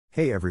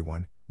Hey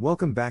everyone,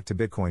 welcome back to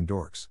Bitcoin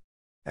Dorks.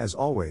 As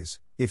always,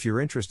 if you're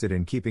interested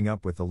in keeping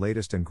up with the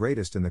latest and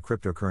greatest in the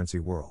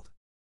cryptocurrency world,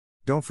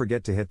 don't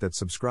forget to hit that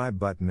subscribe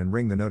button and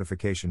ring the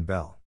notification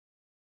bell.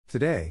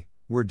 Today,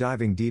 we're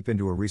diving deep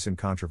into a recent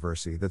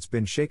controversy that's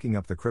been shaking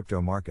up the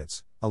crypto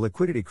markets, a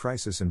liquidity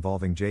crisis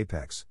involving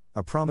JPEX,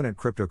 a prominent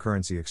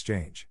cryptocurrency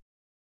exchange.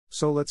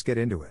 So let's get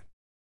into it.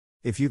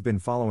 If you've been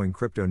following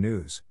crypto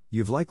news,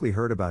 you've likely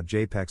heard about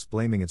JPEX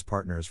blaming its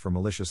partners for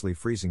maliciously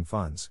freezing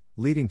funds,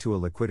 leading to a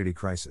liquidity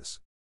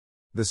crisis.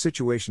 The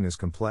situation is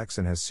complex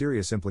and has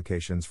serious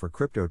implications for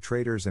crypto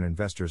traders and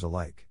investors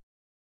alike.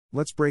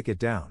 Let's break it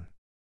down.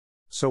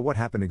 So what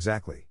happened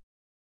exactly?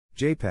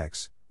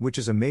 JPEX, which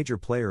is a major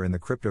player in the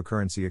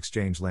cryptocurrency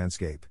exchange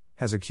landscape,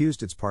 has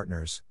accused its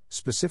partners,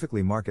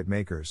 specifically market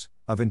makers,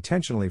 of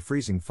intentionally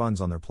freezing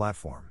funds on their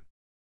platform.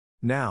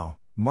 Now,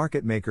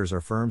 market makers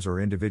are firms or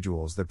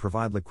individuals that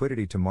provide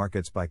liquidity to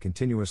markets by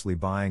continuously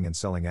buying and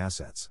selling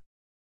assets.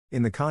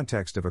 In the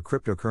context of a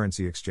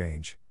cryptocurrency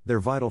exchange, they're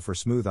vital for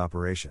smooth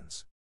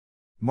operations.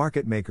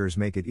 Market makers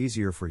make it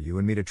easier for you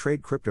and me to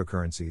trade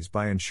cryptocurrencies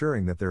by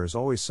ensuring that there is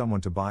always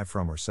someone to buy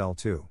from or sell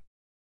to.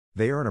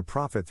 They earn a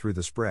profit through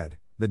the spread,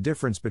 the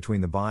difference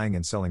between the buying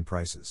and selling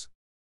prices.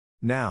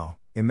 Now,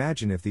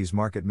 imagine if these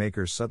market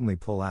makers suddenly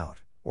pull out,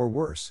 or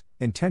worse,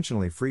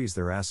 intentionally freeze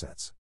their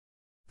assets.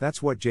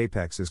 That's what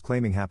JPEX is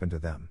claiming happened to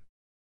them.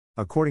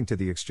 According to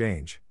the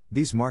exchange,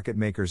 these market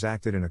makers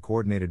acted in a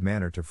coordinated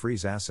manner to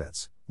freeze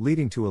assets,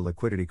 leading to a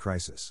liquidity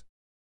crisis.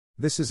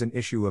 This is an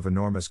issue of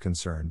enormous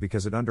concern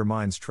because it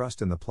undermines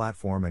trust in the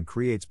platform and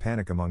creates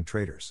panic among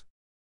traders.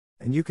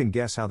 And you can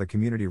guess how the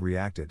community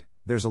reacted.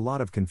 There's a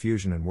lot of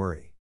confusion and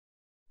worry.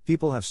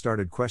 People have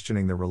started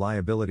questioning the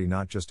reliability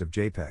not just of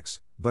JPEX,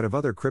 but of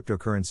other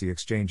cryptocurrency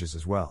exchanges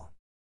as well.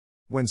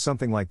 When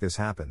something like this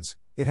happens,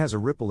 it has a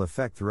ripple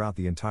effect throughout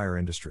the entire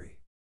industry.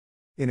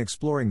 In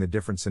exploring the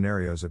different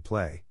scenarios at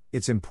play,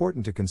 it's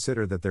important to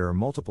consider that there are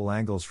multiple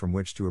angles from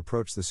which to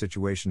approach the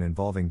situation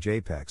involving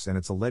JPEX and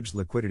its alleged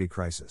liquidity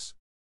crisis.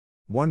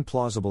 One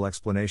plausible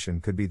explanation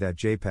could be that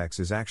JPEX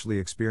is actually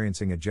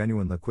experiencing a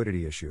genuine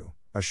liquidity issue,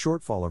 a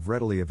shortfall of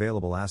readily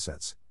available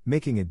assets,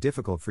 making it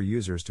difficult for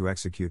users to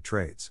execute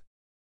trades.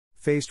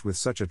 Faced with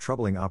such a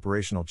troubling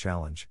operational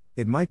challenge,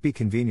 it might be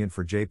convenient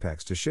for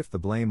JPEX to shift the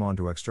blame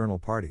onto external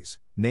parties,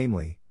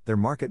 namely, their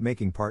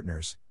market-making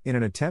partners, in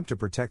an attempt to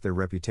protect their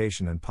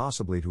reputation and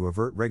possibly to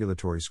avert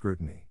regulatory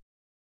scrutiny.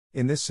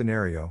 In this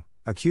scenario,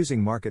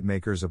 accusing market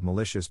makers of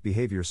malicious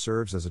behavior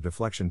serves as a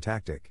deflection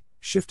tactic,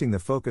 shifting the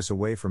focus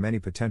away from any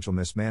potential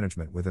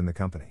mismanagement within the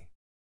company.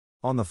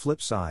 On the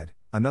flip side,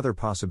 another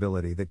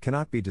possibility that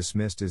cannot be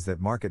dismissed is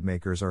that market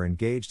makers are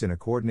engaged in a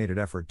coordinated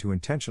effort to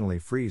intentionally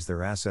freeze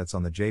their assets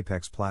on the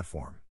JPEX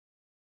platform.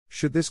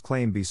 Should this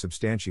claim be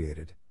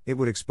substantiated, it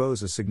would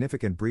expose a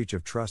significant breach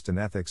of trust and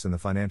ethics in the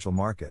financial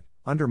market,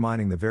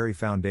 undermining the very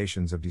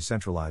foundations of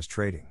decentralized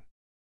trading.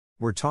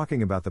 We're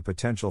talking about the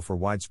potential for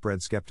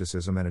widespread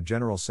skepticism and a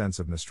general sense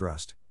of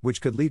mistrust, which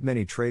could lead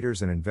many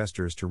traders and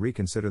investors to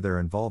reconsider their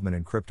involvement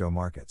in crypto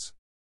markets.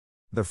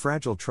 The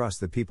fragile trust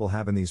that people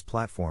have in these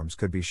platforms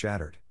could be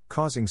shattered,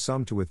 causing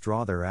some to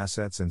withdraw their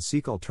assets and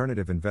seek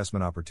alternative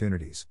investment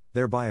opportunities,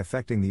 thereby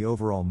affecting the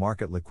overall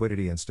market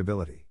liquidity and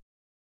stability.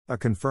 A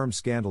confirmed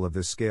scandal of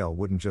this scale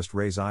wouldn't just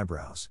raise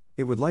eyebrows,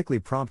 it would likely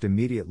prompt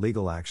immediate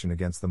legal action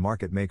against the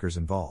market makers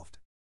involved.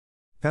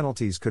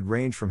 Penalties could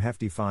range from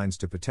hefty fines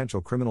to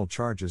potential criminal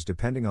charges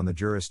depending on the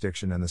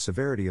jurisdiction and the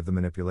severity of the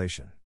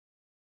manipulation.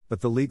 But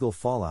the legal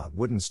fallout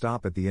wouldn't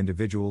stop at the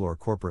individual or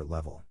corporate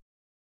level.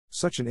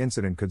 Such an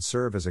incident could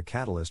serve as a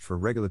catalyst for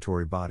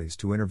regulatory bodies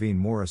to intervene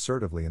more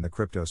assertively in the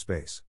crypto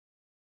space.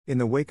 In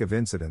the wake of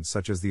incidents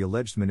such as the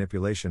alleged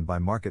manipulation by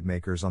market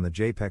makers on the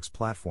JPEX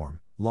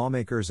platform,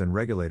 lawmakers and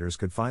regulators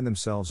could find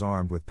themselves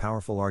armed with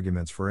powerful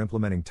arguments for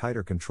implementing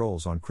tighter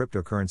controls on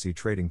cryptocurrency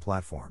trading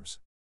platforms.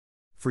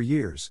 For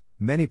years,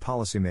 many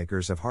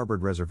policymakers have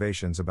harbored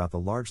reservations about the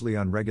largely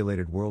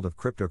unregulated world of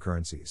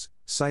cryptocurrencies,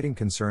 citing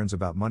concerns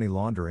about money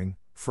laundering,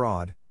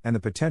 fraud, and the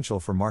potential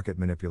for market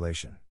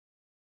manipulation.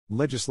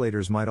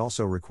 Legislators might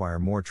also require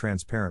more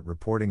transparent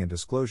reporting and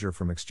disclosure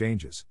from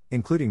exchanges,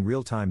 including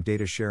real-time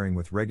data sharing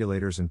with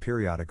regulators and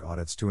periodic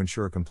audits to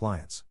ensure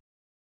compliance.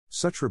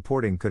 Such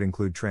reporting could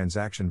include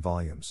transaction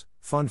volumes,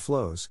 fund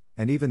flows,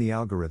 and even the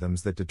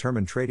algorithms that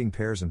determine trading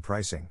pairs and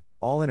pricing,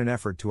 all in an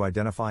effort to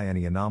identify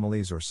any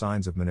anomalies or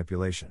signs of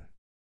manipulation.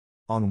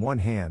 On one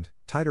hand,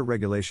 tighter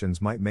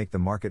regulations might make the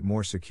market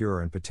more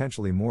secure and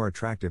potentially more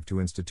attractive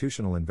to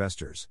institutional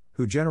investors,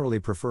 who generally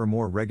prefer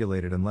more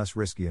regulated and less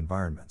risky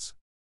environments.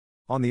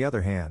 On the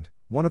other hand,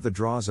 one of the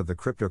draws of the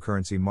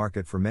cryptocurrency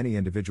market for many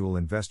individual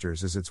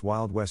investors is its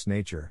Wild West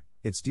nature,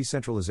 its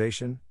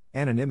decentralization,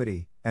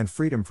 anonymity, and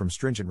freedom from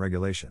stringent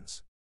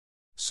regulations.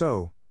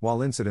 So,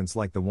 while incidents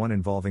like the one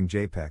involving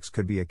JPEX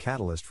could be a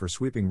catalyst for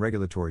sweeping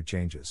regulatory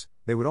changes,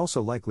 they would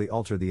also likely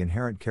alter the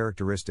inherent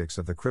characteristics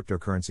of the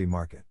cryptocurrency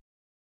market.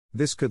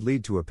 This could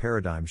lead to a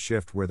paradigm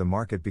shift where the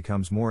market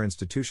becomes more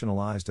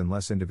institutionalized and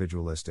less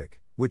individualistic,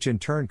 which in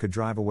turn could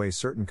drive away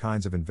certain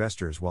kinds of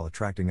investors while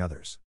attracting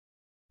others.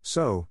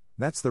 So,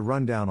 That's the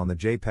rundown on the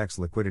JPEX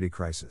liquidity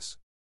crisis.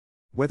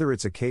 Whether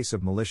it's a case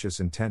of malicious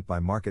intent by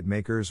market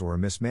makers or a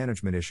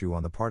mismanagement issue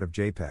on the part of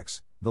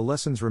JPEX, the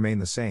lessons remain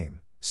the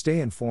same: stay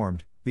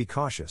informed, be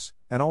cautious,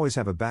 and always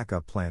have a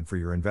backup plan for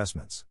your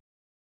investments.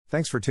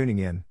 Thanks for tuning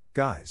in,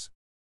 guys.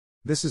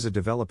 This is a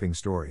developing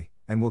story,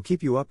 and we'll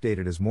keep you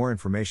updated as more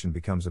information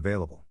becomes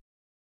available.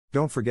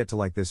 Don't forget to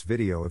like this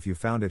video if you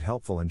found it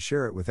helpful and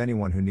share it with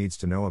anyone who needs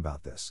to know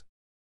about this.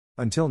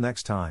 Until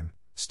next time,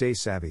 stay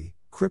savvy,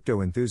 crypto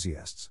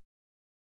enthusiasts.